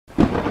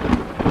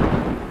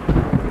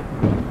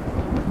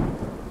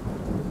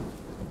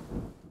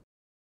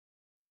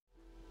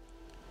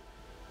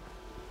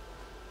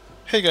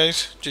Hey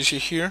guys, JC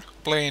here,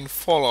 playing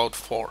Fallout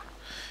 4.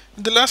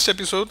 In the last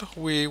episode,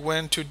 we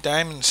went to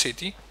Diamond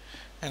City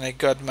and I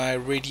got my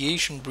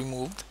radiation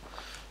removed.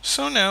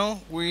 So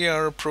now we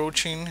are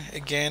approaching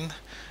again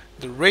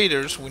the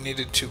raiders we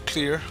needed to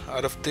clear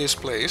out of this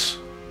place.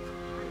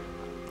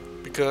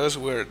 Because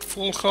we're at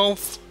full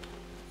health,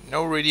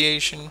 no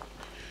radiation,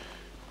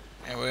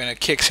 and we're gonna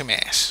kick some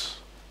ass.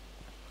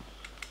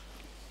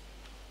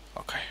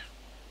 Okay.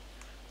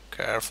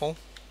 Careful.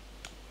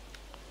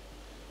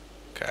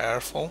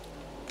 Careful.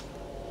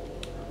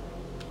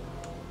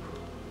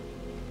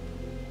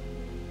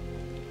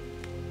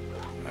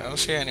 I don't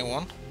see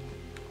anyone.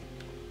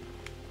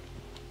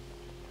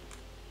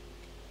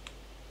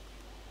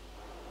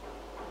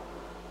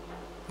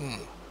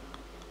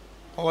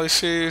 All I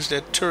see is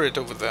that turret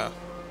over there.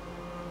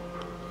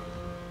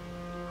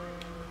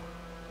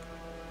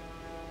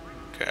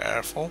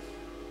 Careful.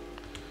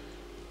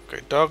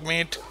 Okay, dog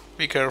meat,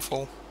 be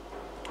careful.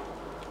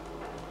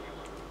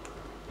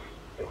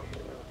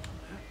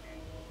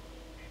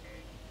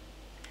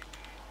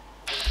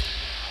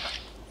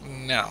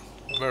 No,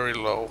 very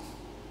low.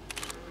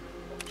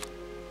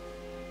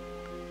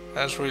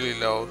 That's really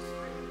low.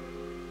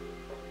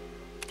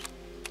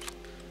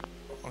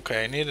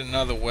 Okay, I need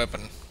another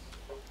weapon.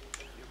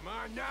 You're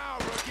mine now,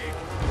 rookie.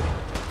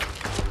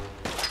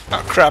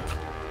 Oh crap.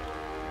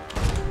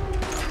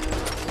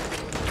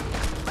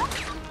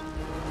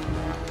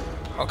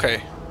 Okay,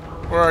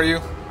 where are you?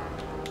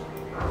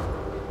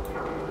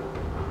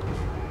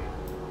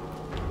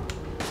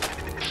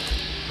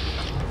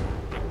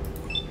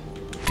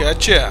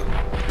 Gotcha.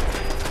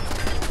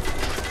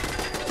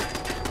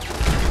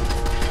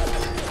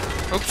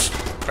 Oops,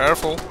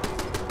 careful.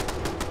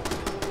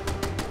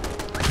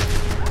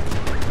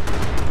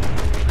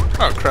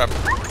 Oh crap.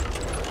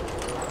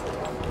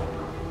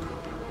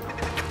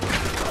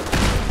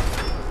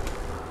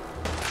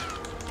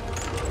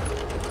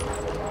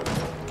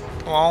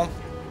 Come on.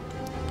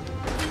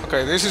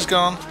 Okay, this is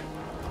gone.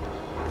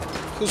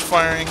 Who's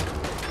firing?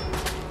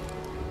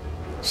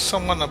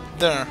 Someone up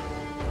there.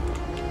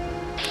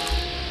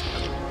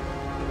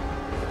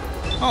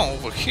 Oh,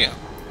 over here.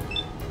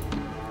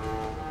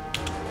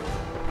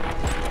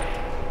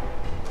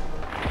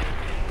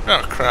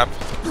 Oh crap.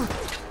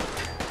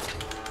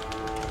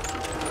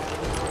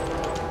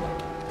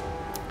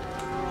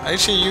 I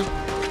see you.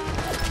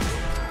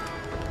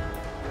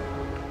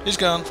 He's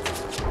gone.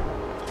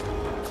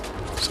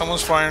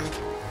 Someone's firing.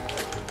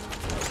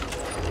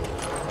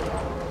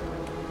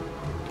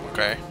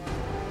 Okay.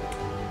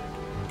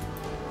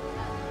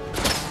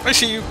 I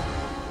see you.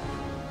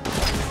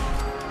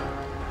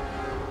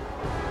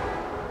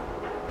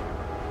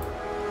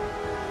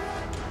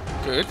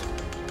 Good.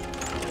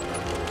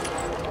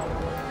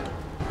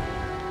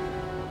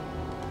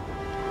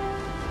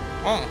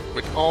 Oh,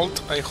 with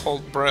Alt I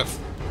hold breath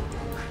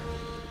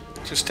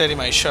to steady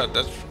my shot.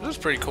 That's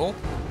pretty cool.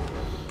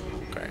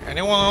 Okay,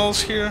 anyone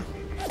else here?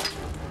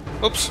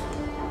 Oops.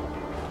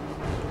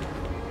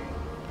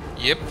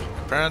 Yep,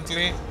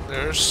 apparently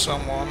there's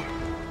someone.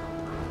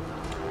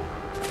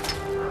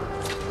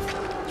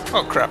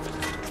 Oh crap.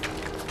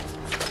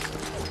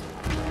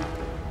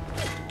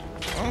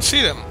 I don't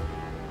see them.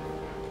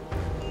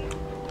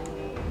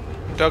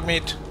 Dog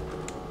meat.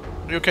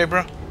 You okay,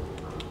 bro?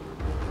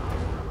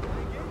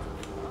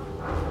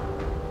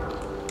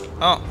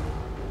 Oh.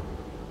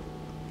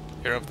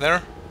 You're up there?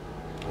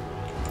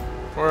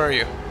 Where are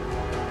you?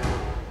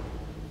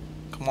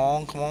 Come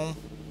on, come on.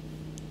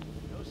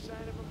 No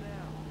sign of him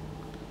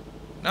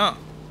now. No.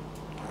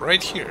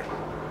 Right here.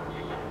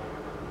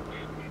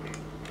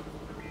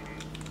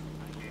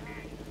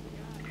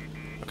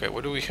 Okay,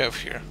 what do we have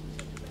here?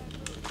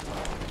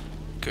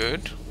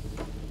 Good.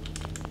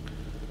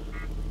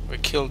 We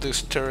killed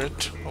this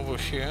turret over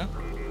here.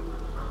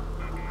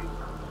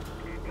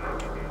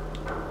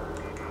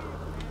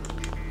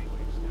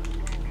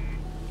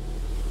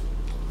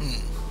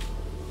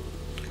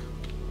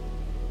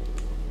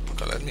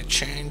 Okay, let me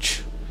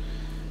change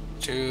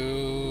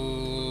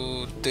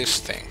to this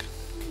thing.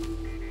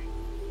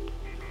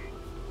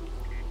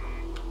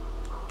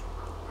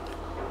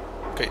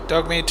 Okay,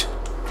 dog meat.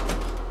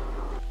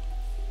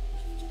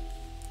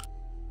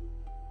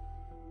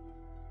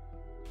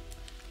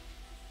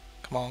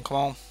 Come on, come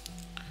on.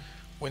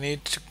 We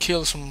need to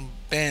kill some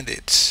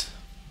bandits.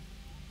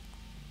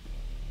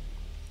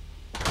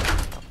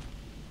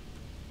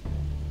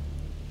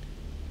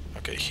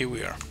 Okay, here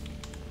we are.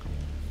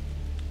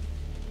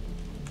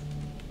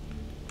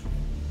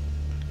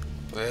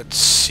 Let's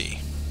see.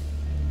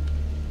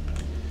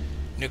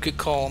 Nuke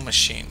call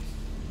machine.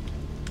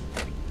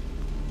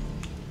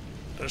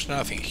 There's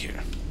nothing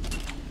here.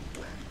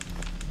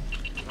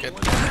 Get.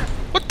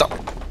 What the?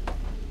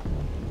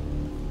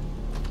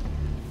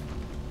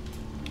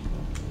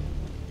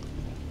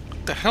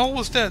 What the hell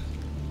was that?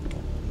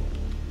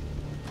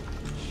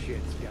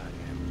 Shit's got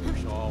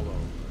embers all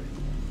over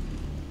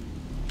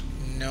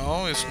it.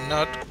 No, it's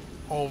not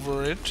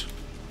over it.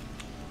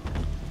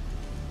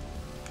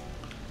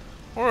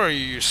 Where are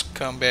you, you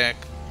scumbag?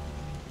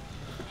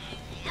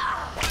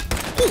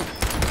 Ooh.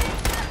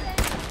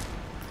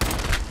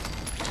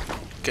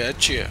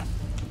 Gotcha.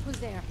 Who's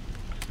there?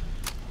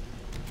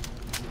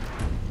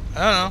 I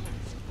don't know.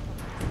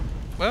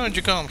 Why don't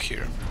you come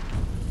here?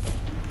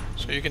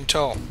 So you can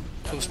tell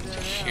who's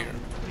here.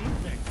 What do you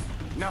think?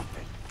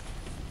 Nothing.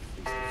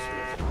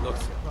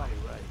 Looks right.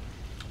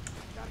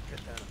 Gotta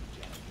cut down on the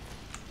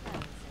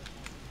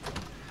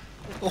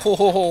jacket.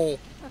 Oh,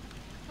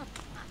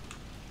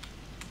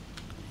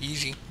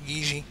 easy,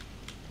 easy.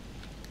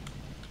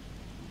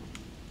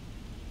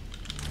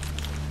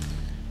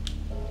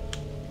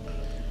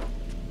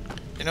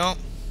 You know,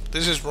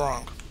 this is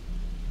wrong.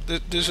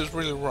 This is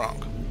really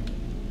wrong.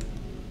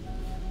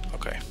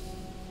 Okay.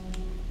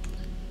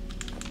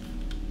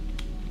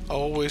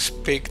 Always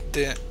pick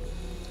the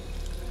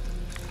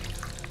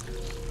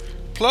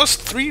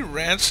 +3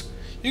 rats.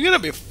 You're gonna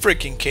be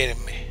freaking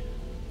kidding me.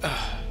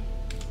 Ugh.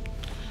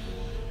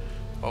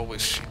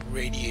 Always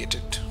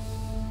radiated.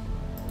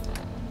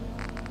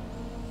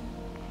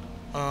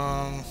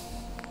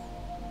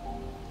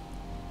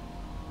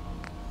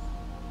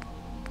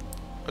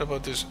 What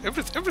about this?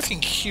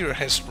 Everything here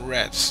has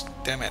rats.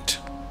 Damn it.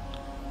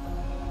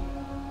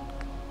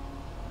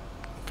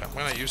 Okay, I'm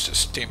gonna use the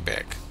steam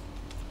bag.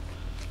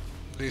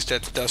 At least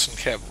that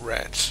doesn't have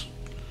rats.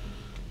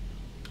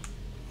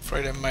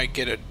 Afraid I might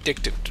get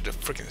addicted to the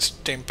freaking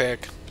steam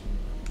bag.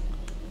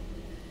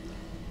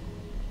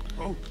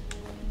 Oh.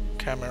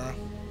 Camera.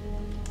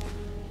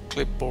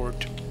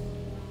 Clipboard.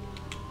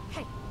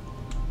 Hey.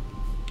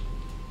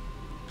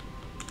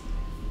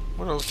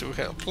 What else do we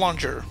have?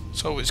 Plunger.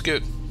 It's always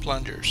good.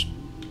 Plungers.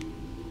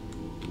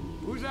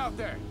 Who's out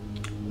there?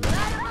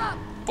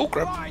 Oh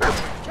crap. Right.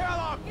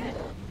 Kill him!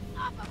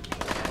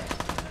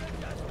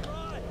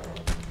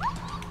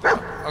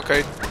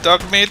 Okay,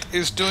 Dog Meat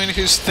is doing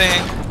his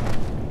thing.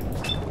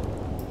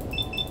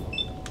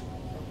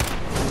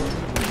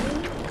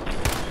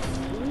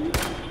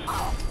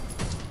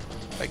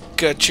 I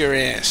got your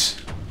ass.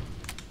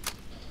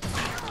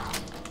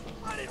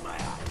 Right in my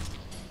eyes.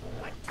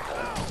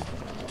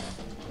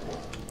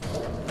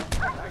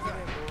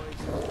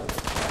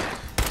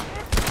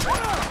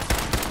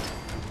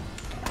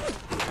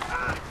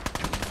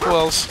 Who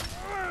else?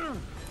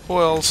 Who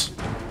else?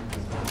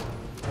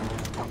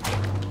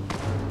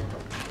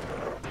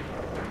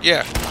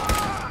 Yeah.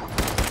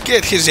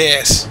 Get his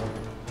ass.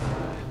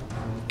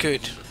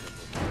 Good.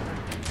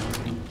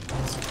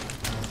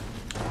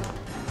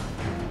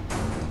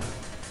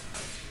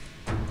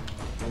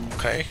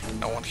 Okay,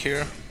 no one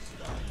here.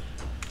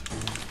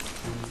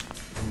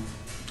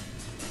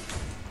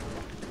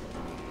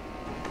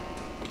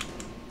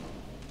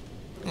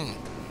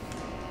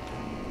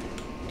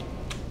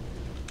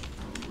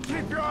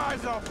 Keep your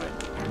eyes open.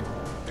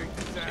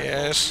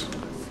 Yes.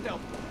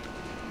 Stealth.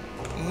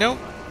 Nope.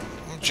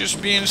 I'm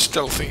just being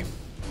stealthy.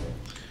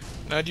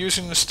 Not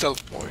using the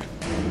stealth boy.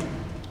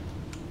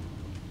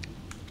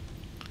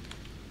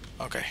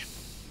 Okay.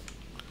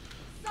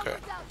 Okay.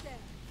 Someone's out there.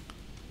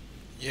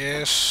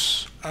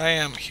 Yes, I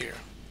am here.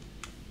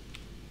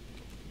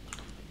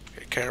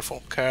 Okay,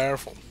 careful,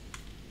 careful.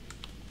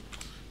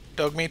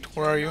 Dog Meat,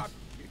 where are you?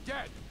 You're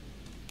dead.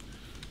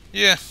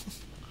 Yeah,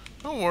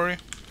 don't worry.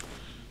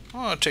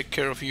 I'll take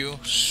care of you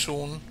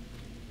soon.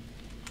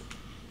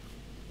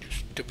 You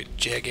stupid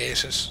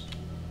jackasses.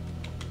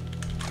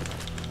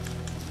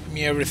 Give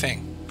me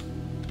everything.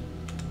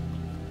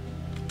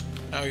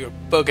 Now you're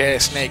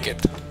bug-ass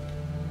naked.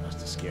 Must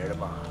have scared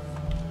him off.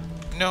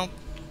 Nope.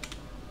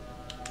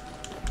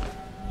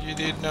 You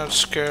did not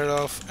scare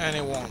off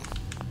anyone.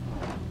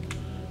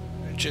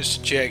 You're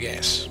just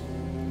jackass.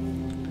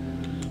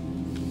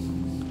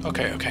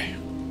 Okay, okay.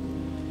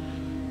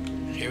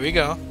 Here we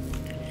go.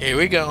 Here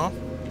we go.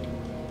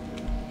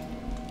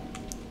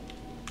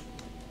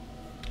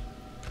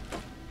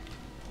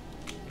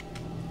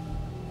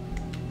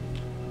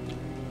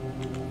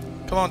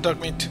 Come on, Dog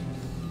Meat.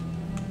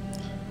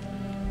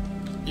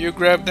 You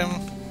grab them.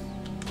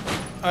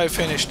 I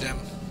finish them.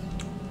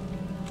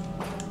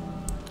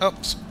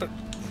 Oops, but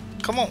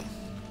come on.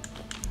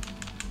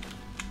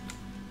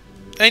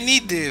 I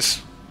need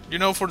this, you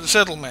know, for the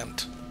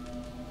settlement.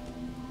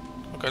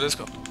 Okay, let's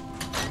go.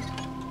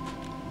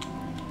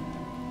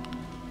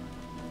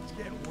 It's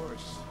getting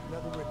worse.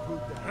 Another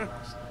recruit down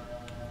last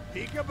night.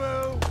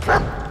 Peekaboo!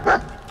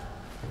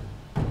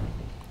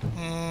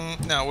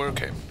 No, we're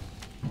okay.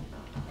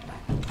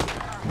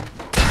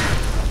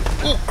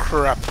 Oh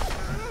crap!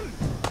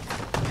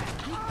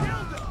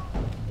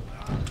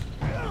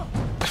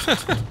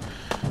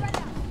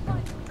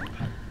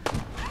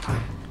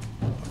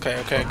 Okay,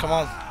 okay, come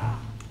on.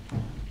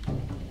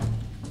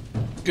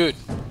 Good.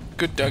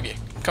 Good doggy.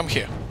 Come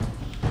here.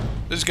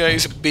 This guy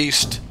is a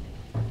beast.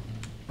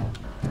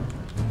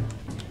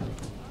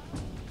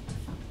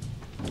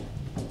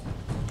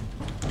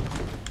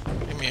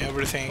 Give me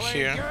everything Playing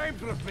here.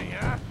 games with me,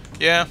 huh?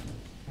 Yeah.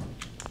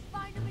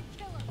 Find him and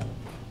kill him.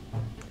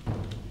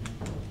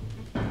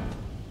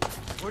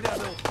 Where'd that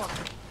little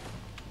fucker?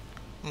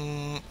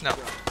 No.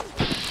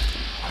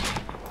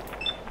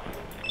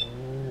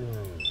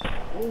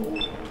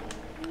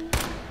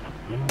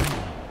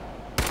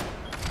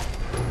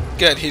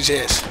 Get his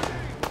ass.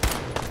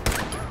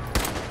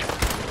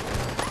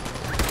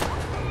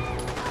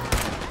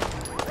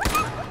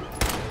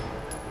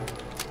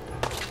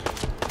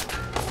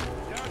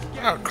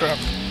 Oh crap.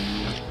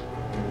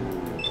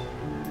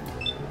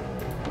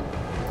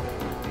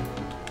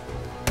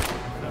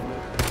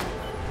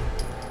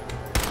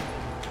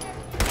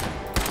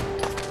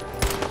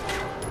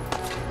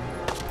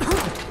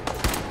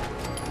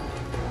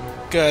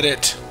 Got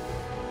it.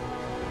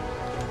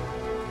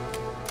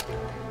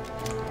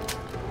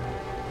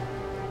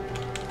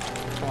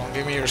 Come on,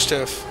 give me your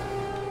stuff.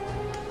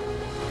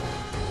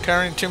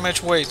 Carrying too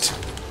much weight.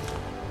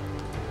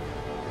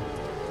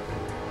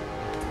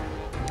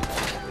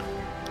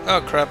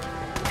 Oh crap.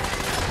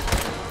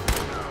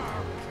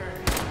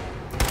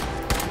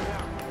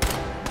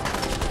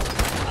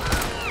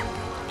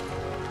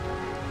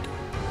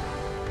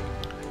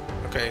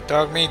 Okay,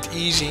 dog meat,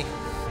 easy.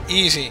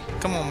 Easy.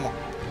 Come on.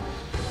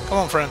 Come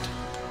on, friend.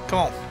 Come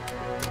on.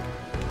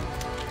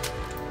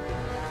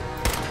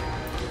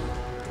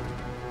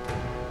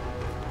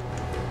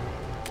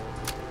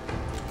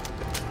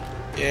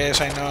 Yes,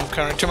 I know I'm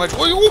carrying too much.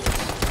 Whoa!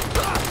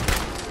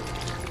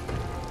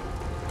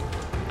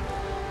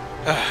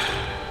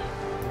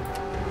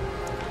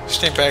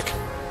 Stay back.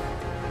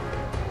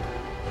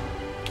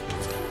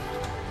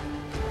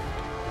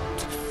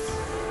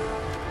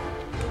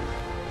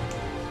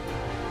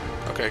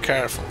 Okay,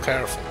 careful,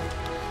 careful.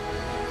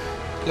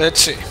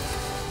 Let's see.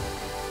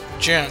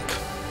 Junk.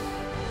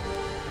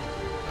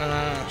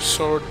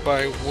 Sort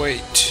by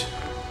weight.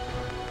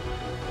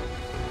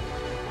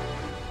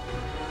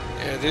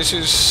 Yeah, this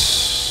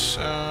is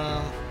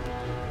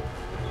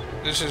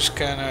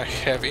kind of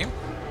heavy.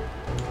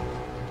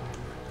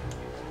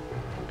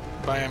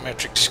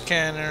 Biometric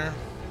scanner.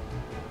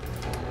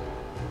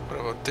 What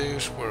about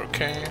this? We're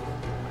okay.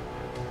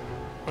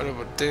 What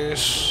about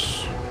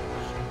this?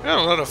 We got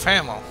a lot of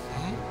ammo.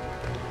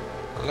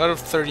 A lot of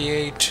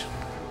 38.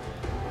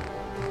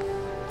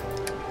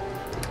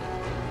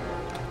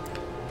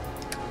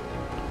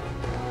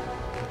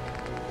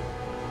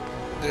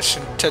 The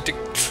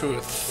synthetic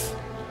truth.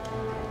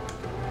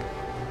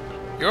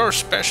 You're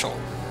special.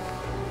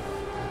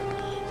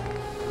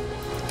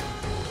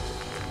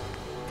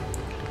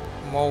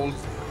 Mold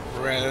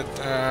red.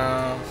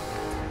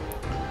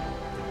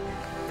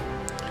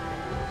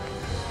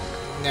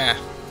 Nah.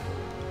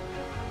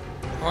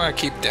 I want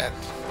to keep that.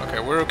 Okay,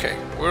 we're okay.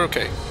 We're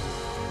okay.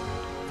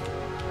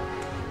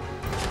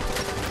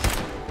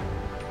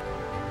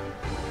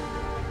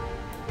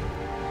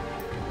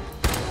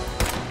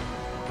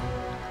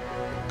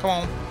 Come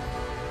on.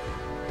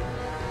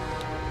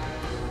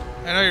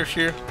 I know you're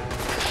here.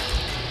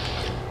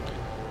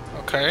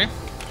 Okay.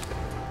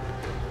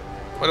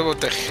 What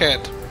about the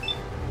head?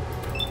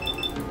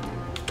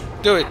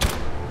 Do it.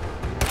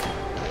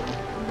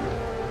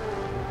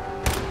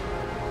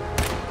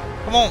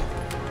 Come on.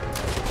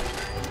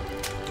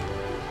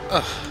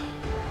 Ugh.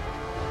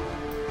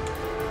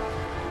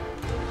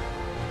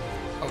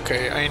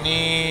 Okay, I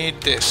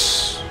need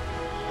this.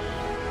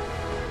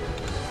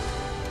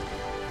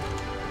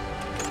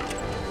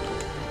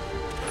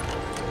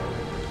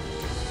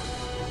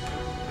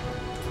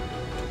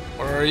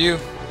 Where are you?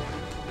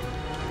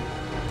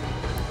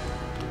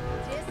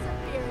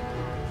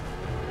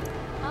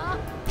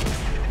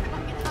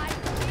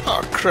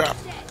 Oh crap.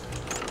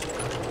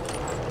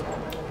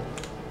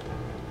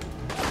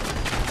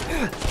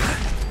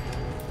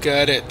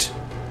 Got it.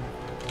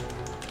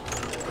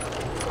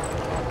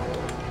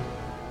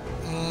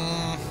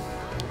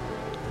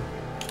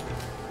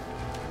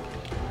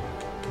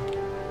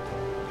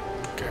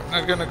 Okay, I'm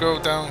not gonna go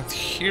down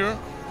here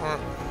or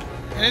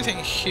anything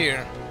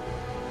here.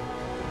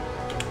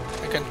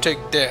 I can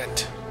take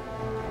that.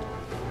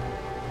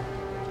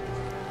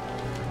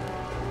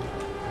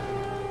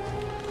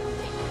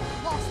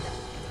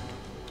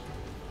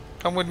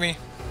 Come with me.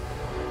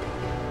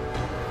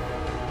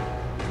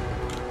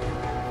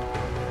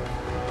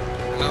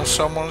 Now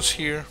someone's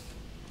here.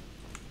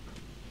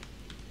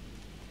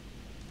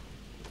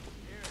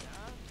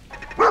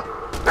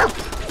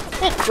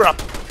 Oh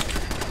crap!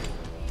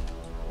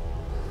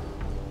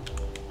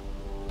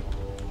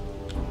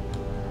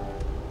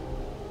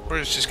 Where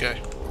is this guy?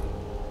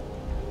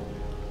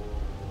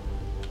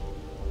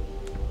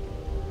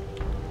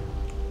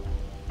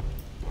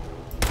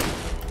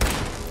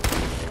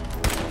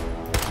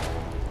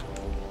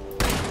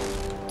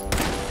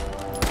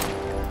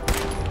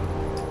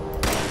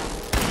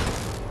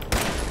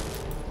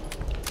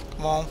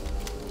 Come on.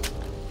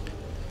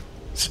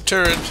 It's a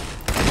turret.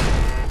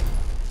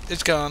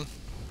 It's gone.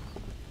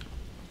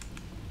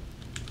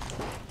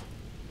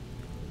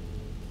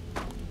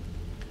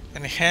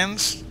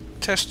 Enhanced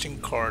testing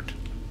card.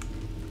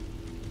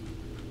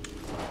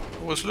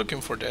 I was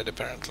looking for that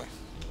apparently.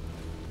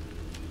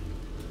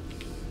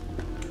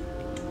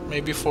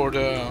 Maybe for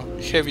the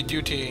heavy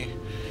duty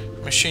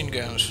machine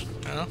guns,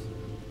 huh?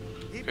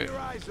 Okay.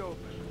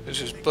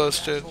 This is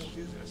busted.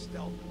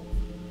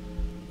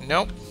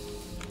 Nope.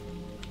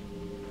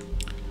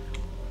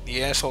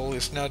 The asshole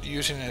is not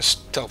using a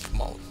stealth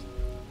mode.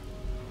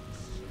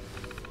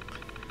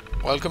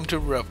 Welcome to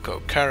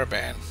Robco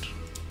Caravan.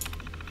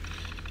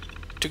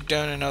 Took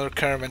down another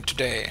caravan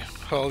today.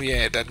 Hell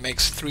yeah, that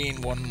makes 3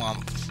 in 1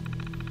 month.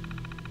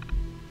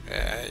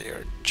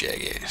 You're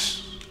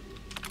jackass.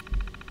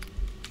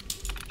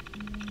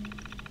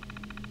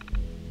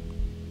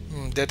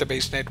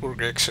 Database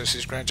network access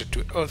is granted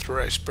to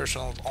authorized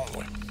personnel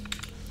only.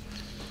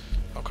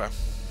 Okay.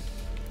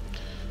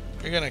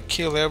 We're gonna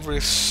kill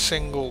every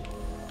single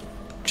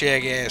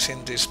jackass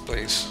in this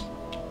place.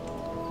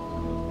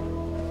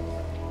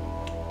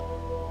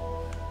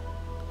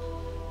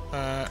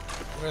 I'm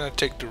gonna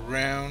take the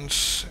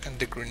rounds and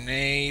the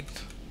grenade,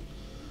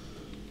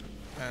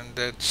 and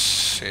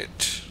that's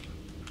it.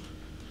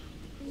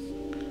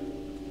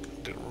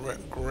 The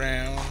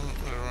ground,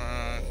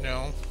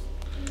 no,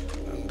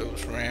 and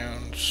those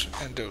rounds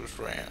and those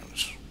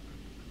rounds.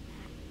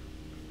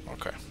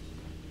 Okay.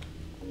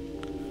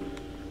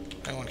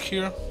 Anyone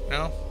here?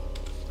 No.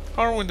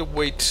 How are we in the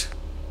weight?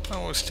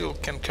 Oh, we still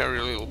can carry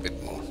a little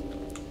bit more.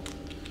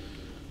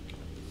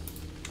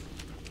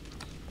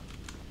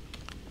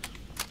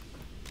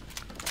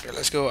 Okay,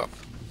 let's go up.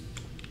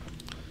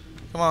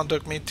 Come on,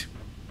 duck meat.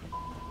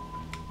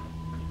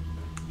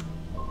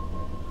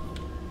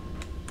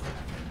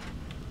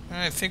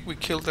 I think we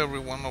killed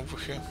everyone over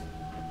here.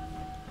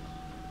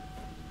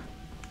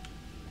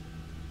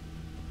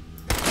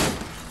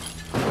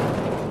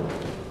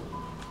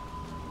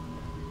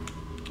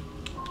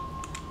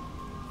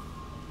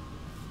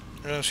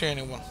 I don't see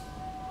anyone.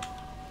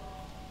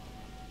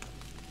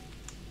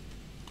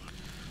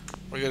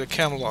 We got a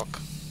cam lock.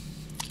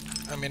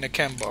 I mean a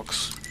cam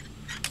box.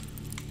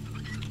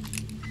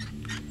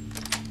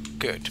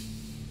 Good.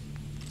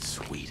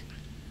 Sweet.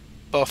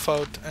 Buff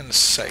out and a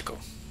cycle.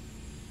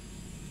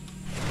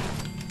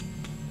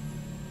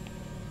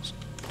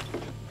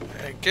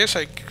 I guess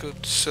I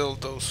could sell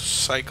those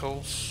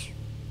cycles.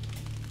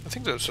 I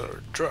think those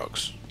are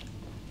drugs.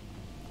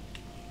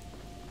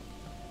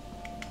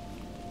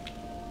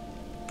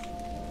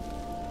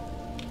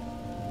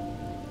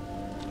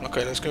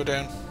 Okay, let's go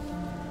down.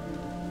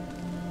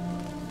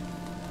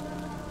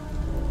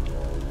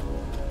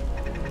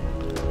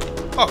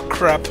 Oh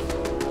crap.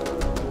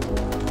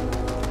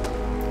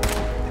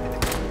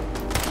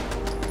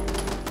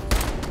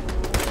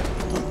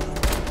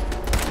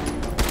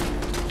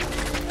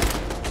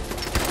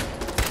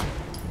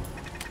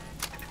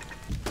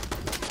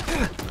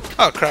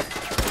 Oh crap.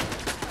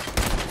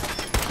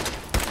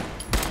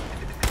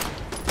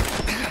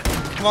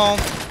 Come on.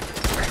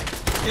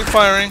 Keep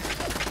firing.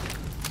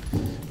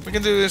 We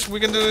can do this, we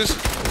can do this.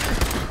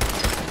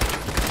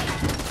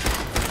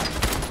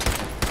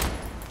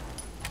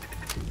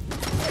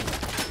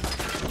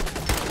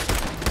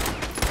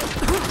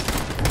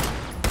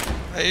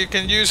 You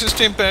can use a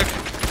steam pack.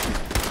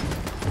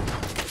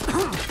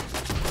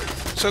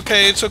 It's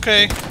okay, it's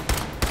okay.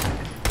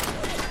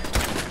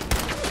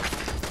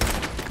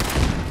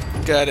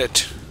 Got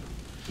it.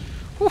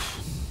 Whew.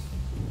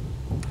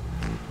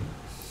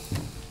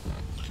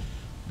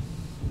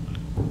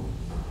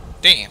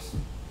 Damn.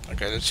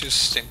 Okay, let's use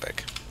steam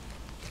pack.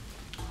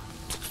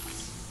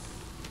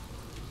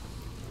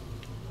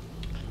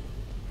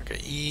 Okay,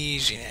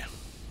 easy now.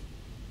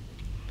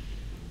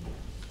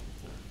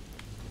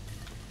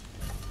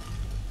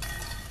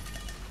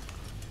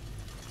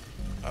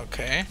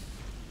 Okay.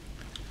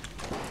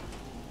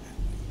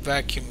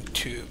 Vacuum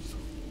tube.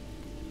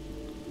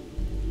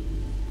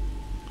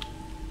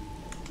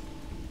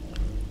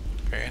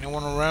 Okay,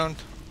 anyone around?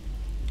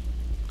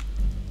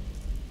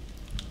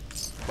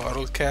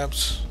 Bottle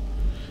caps.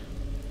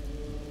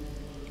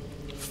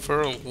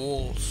 Feral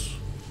wolves.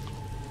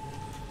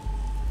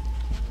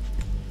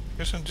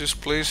 Guessing this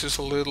place is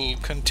a little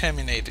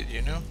contaminated,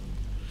 you know?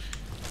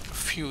 A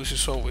fuse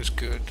is always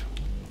good.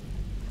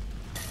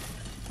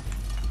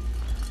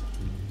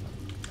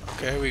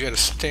 Okay, we got a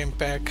steam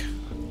pack.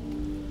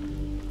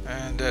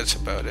 And that's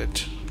about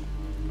it.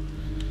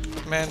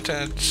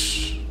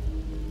 Mantats.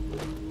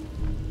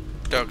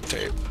 Duct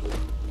tape.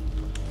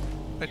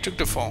 I took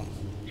the phone.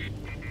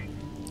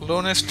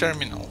 Lones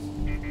Terminal.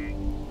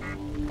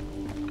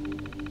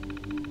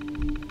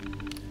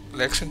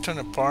 Lexington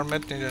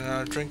apartment need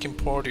another drinking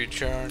party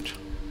yard.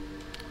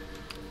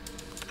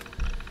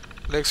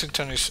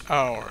 Lexington is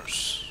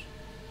ours.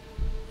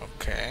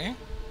 Okay.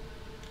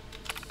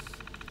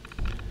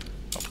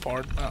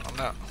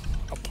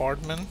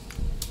 Apartment.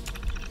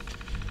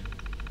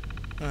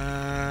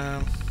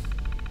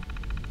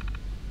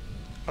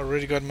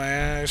 Already got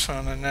my eyes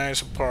on a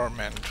nice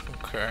apartment.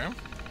 Okay.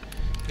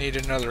 Need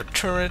another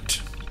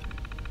turret.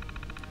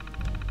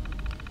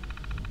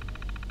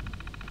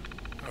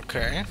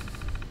 Okay.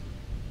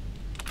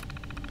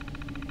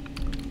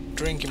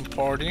 Drinking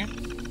party.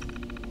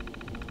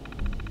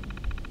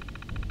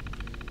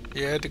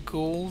 Yeah, the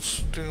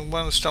ghouls didn't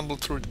want to stumble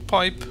through the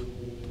pipe.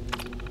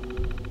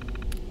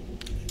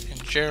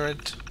 And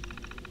Jared.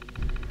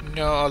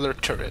 No other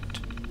turret.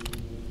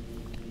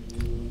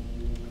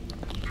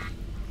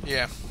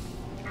 Yeah.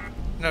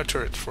 No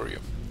turret for you.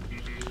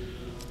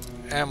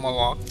 Ammo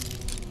lock.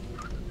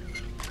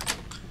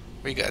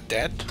 We got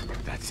that.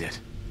 That's it.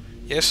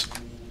 Yes,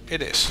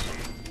 it is.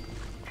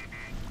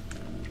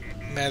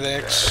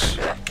 Med-X.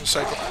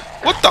 Cycle.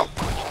 What the?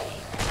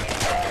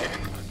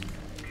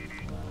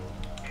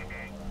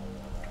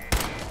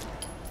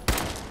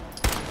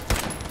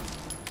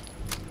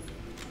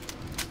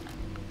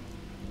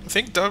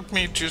 think Dog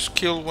Meat just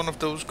killed one of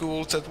those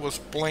ghouls that was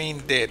plain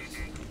dead.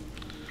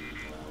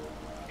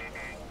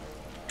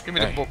 Give me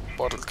the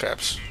bottle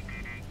caps.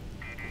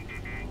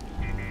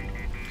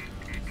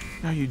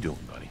 How you doing,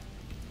 buddy?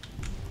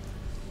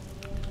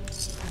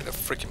 The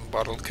freaking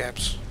bottle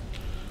caps.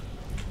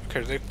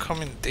 Okay, they're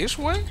coming this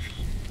way?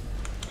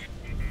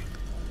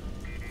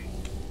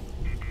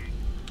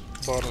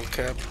 Bottle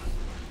cap.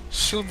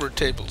 Silver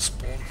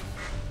tablespoon.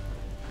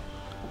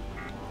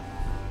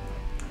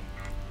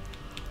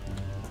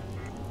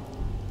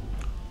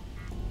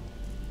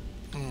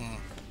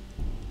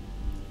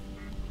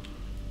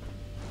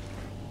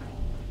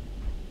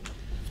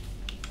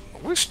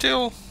 We're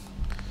still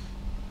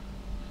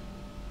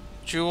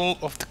Jewel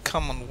of the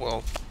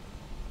Commonwealth.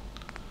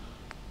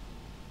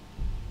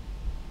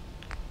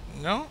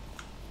 No?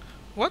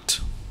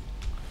 What?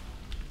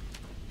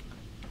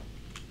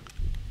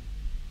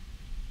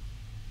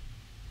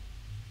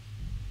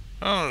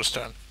 I don't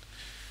understand.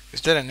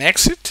 Is that an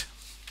exit?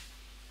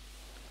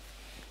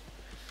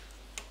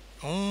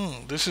 Oh,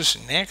 this is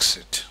an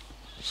exit.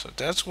 So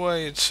that's why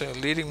it's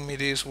leading me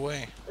this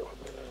way.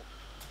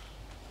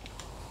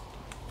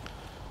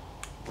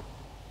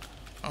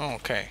 Oh,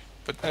 okay.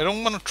 But I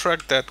don't want to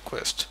track that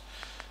quest.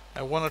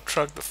 I want to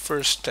track the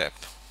first step.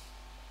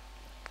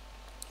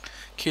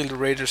 Kill the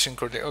raiders in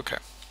Corvega. Okay.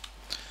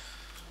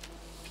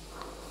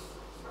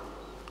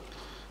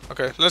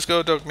 Okay, let's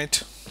go, Dog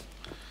Meat.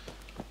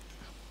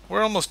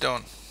 We're almost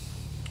done.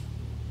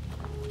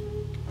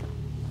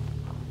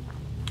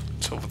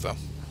 It's over there.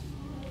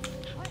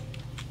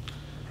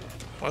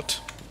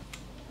 What?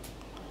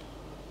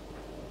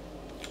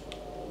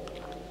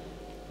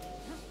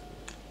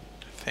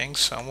 I think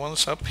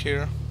someone's up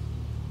here.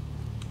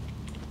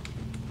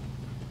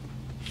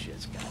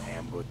 Shit's got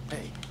ambushed.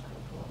 Hey,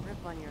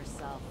 Grip on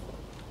yourself.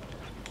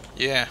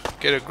 Yeah,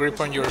 get a grip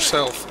on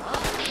yourself.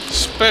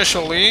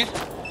 Especially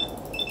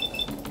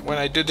when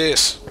I do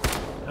this.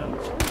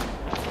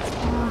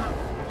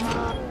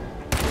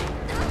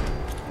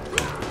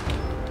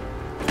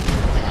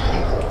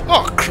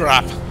 Oh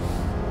crap!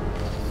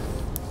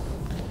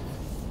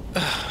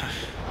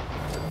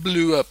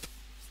 Blew up.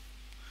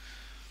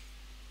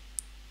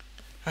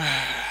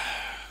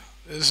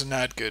 This is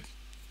not good.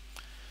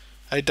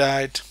 I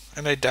died,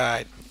 and I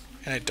died,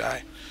 and I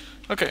died.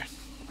 Okay.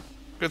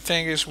 Good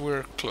thing is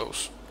we're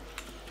close.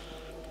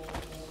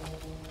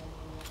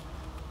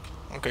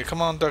 Okay,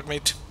 come on, Dog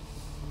Meat.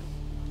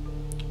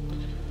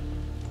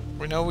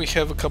 We know we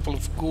have a couple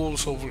of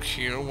ghouls over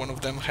here. One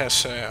of them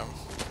has,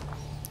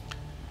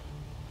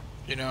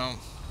 you know...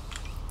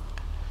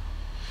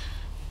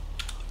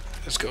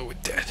 Let's go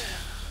with that.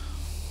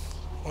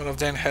 One of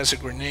them has a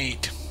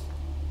grenade.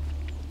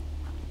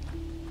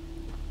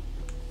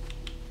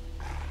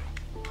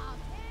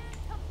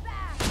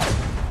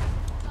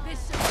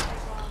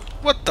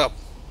 What the?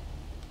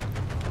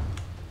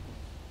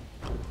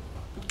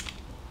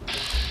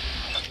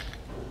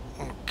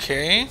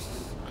 Okay.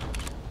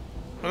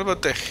 What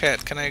about the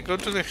head? Can I go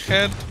to the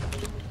head?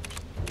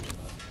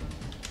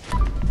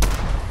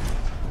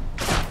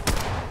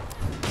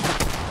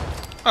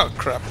 Oh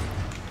crap.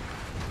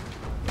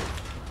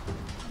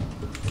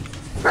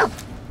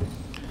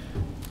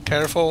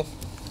 Careful.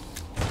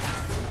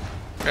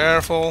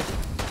 Careful.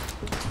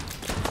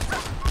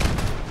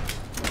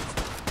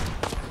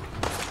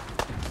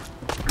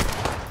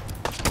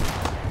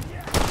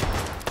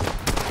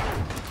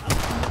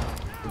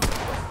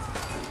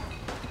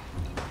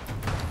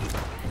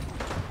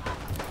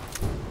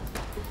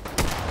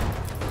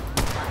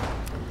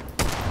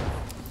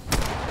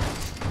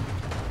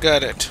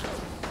 Got it.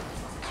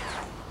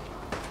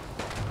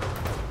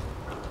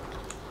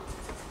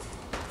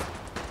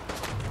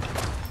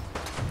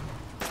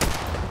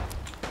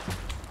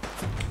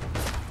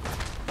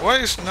 Why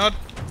is not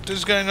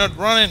this guy not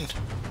running?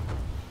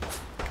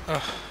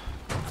 I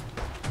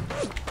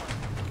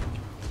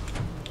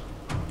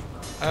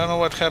don't know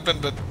what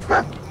happened, but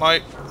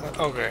my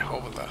okay,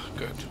 over there,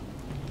 good.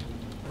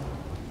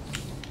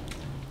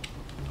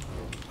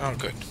 Oh,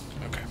 good.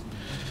 Okay,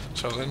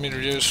 so let me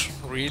just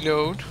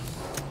reload.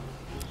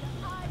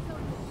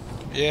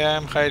 Yeah,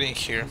 I'm hiding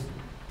here.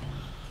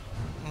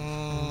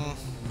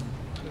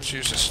 Let's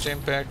use a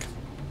stim pack.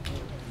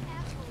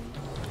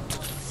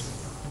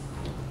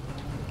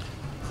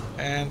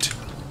 And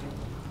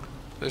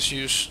let's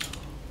use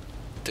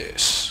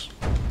this.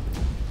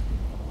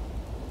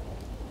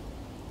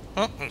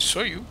 Oh, I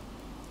saw you.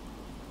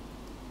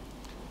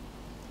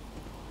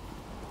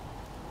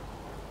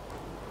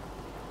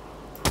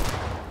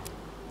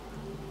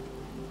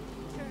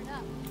 Turn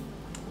up.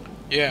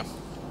 Yeah.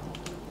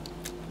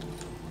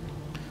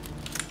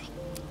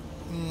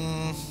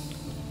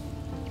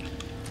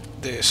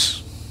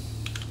 This.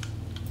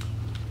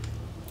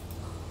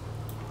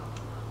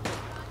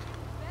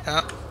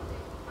 Yeah.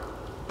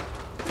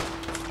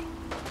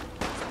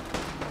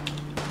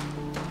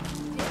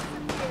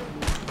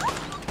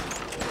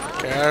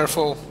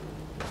 Careful.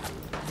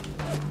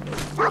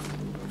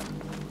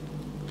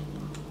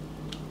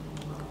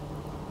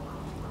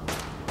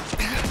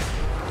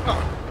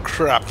 Oh,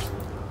 crap.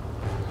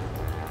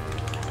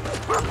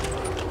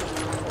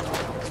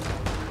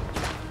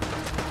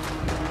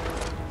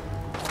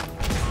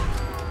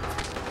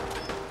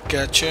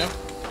 Gotcha.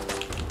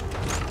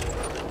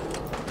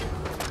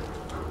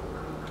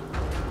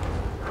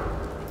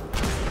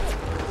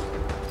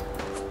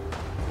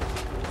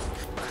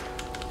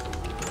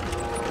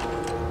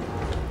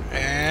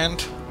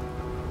 And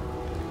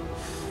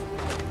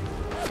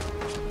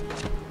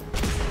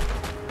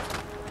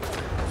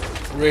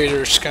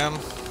raiders come.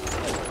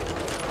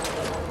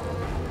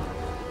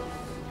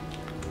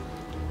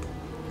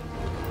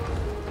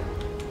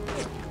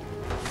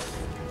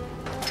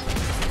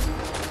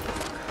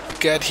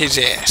 Got his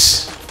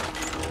ass.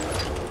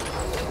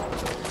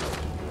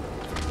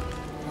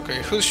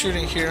 Okay, who's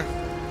shooting here?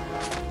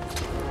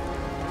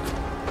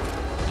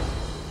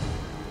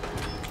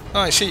 Oh,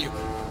 I see you.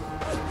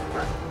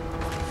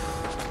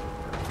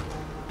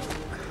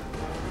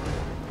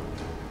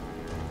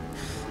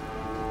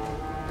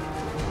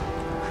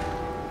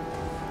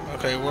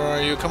 Okay, where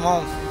are you? Come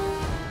on.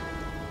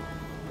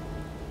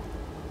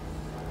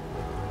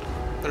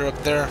 They're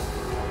up there.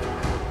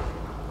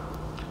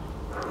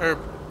 They're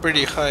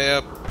pretty high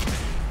up.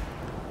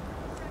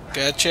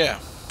 Gotcha.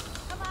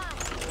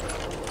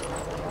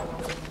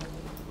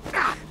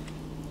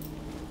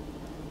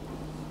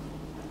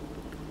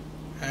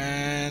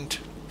 And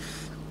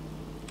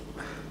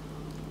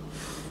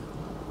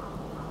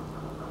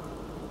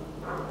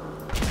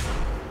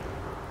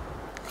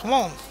come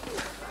on.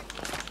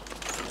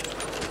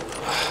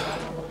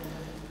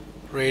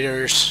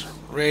 Raiders.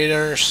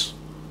 Raiders.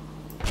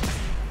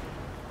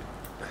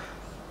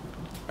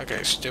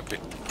 Okay,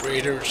 stupid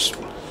raiders.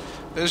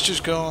 Let's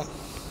just go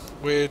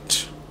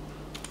with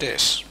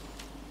this.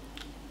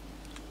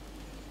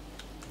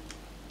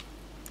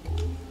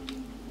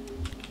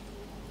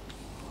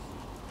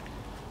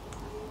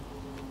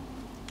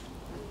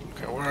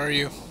 Okay, where are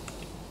you?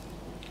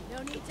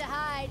 No need to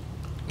hide.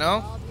 No?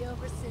 I'll be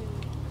over soon.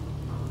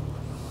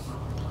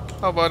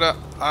 How about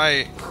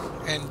I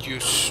end you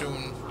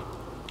soon?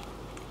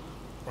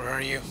 Where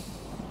are you?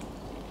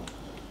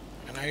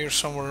 I know you're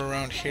somewhere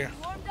around here.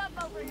 Warmed up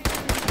over here.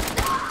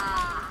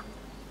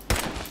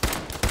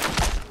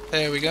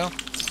 There we go.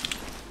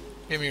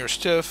 Give me your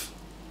stuff.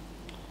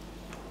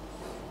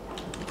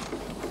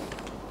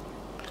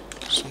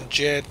 Some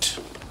jet.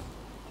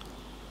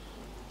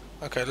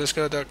 Okay, let's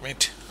go, dog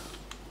meat.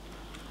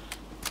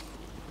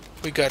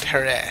 We got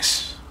her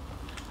ass.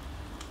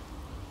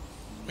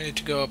 We need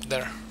to go up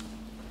there.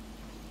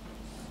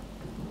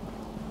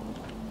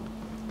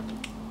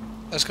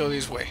 Let's go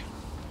this way.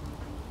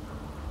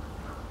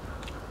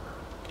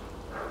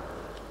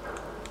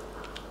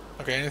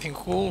 Okay, anything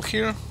cool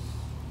here?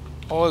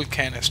 Oil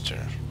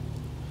canister.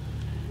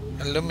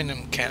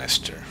 Aluminum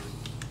canister.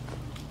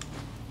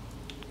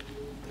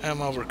 I'm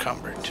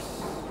overcumbered.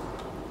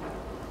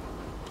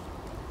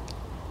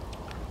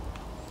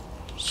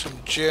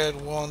 Some jet,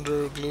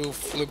 wonder, glue,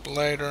 flip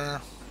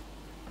lighter.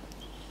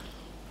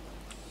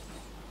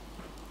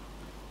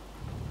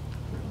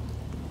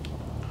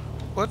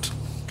 What?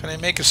 Can I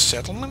make a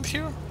settlement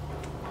here?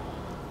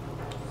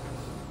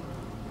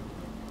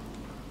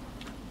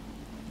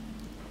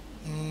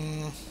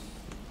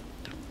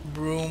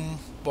 Broom,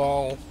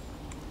 ball.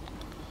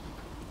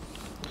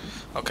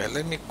 Okay,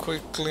 let me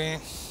quickly...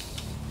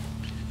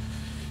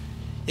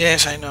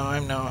 Yes, I know,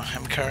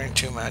 I'm carrying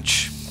too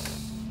much.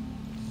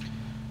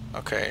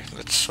 Okay,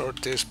 let's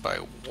sort this by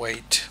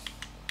weight.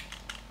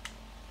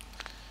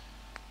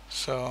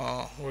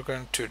 So, we're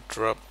going to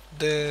drop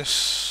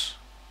this.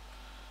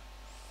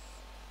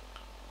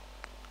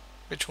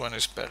 Which one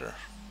is better?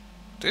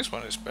 This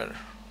one is better.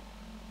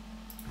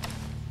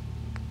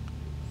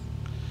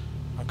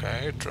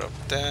 Okay, drop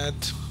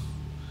that.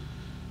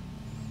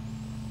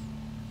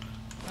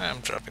 I'm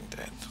dropping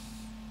that.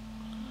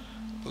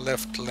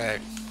 Left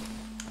leg.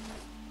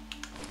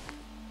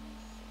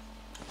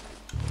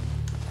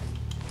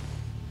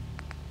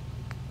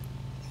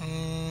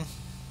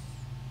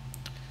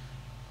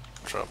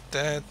 Drop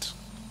that.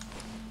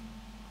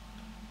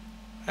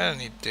 I don't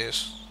need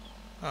this.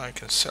 Oh, I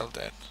can sell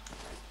that.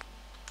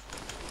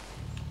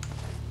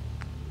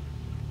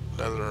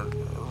 Leather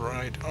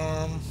right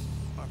arm.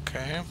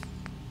 Okay.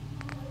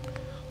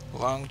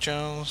 Long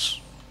johns.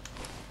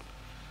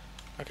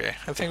 Okay,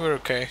 I think we're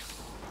okay.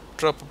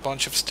 Drop a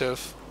bunch of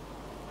stuff.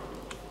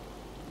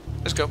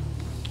 Let's go.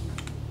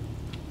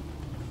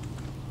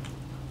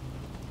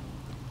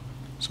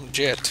 Some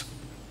jet.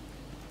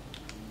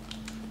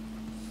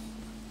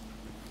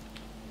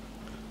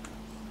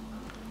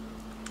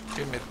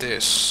 Give me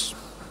this.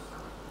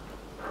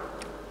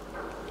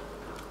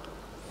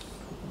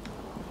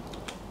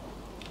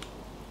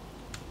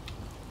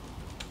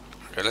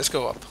 Okay, let's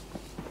go up.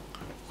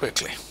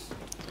 Quickly.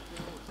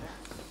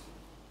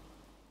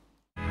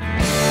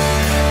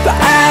 The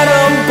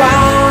atom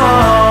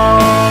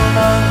bomb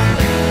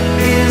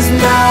is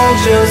now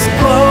just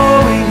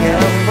glowing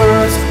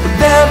embers.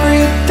 With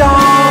every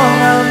dawn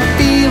I'm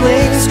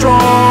feeling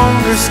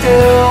stronger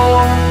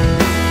still.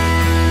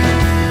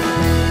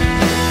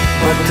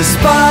 But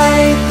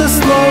despite the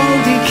slow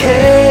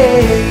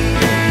decay,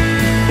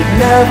 it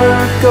never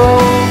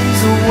goes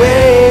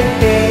away.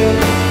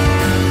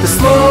 The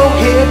slow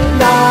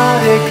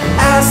hypnotic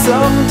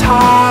asymptotic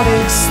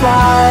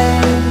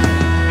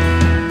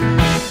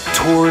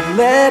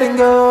letting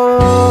go.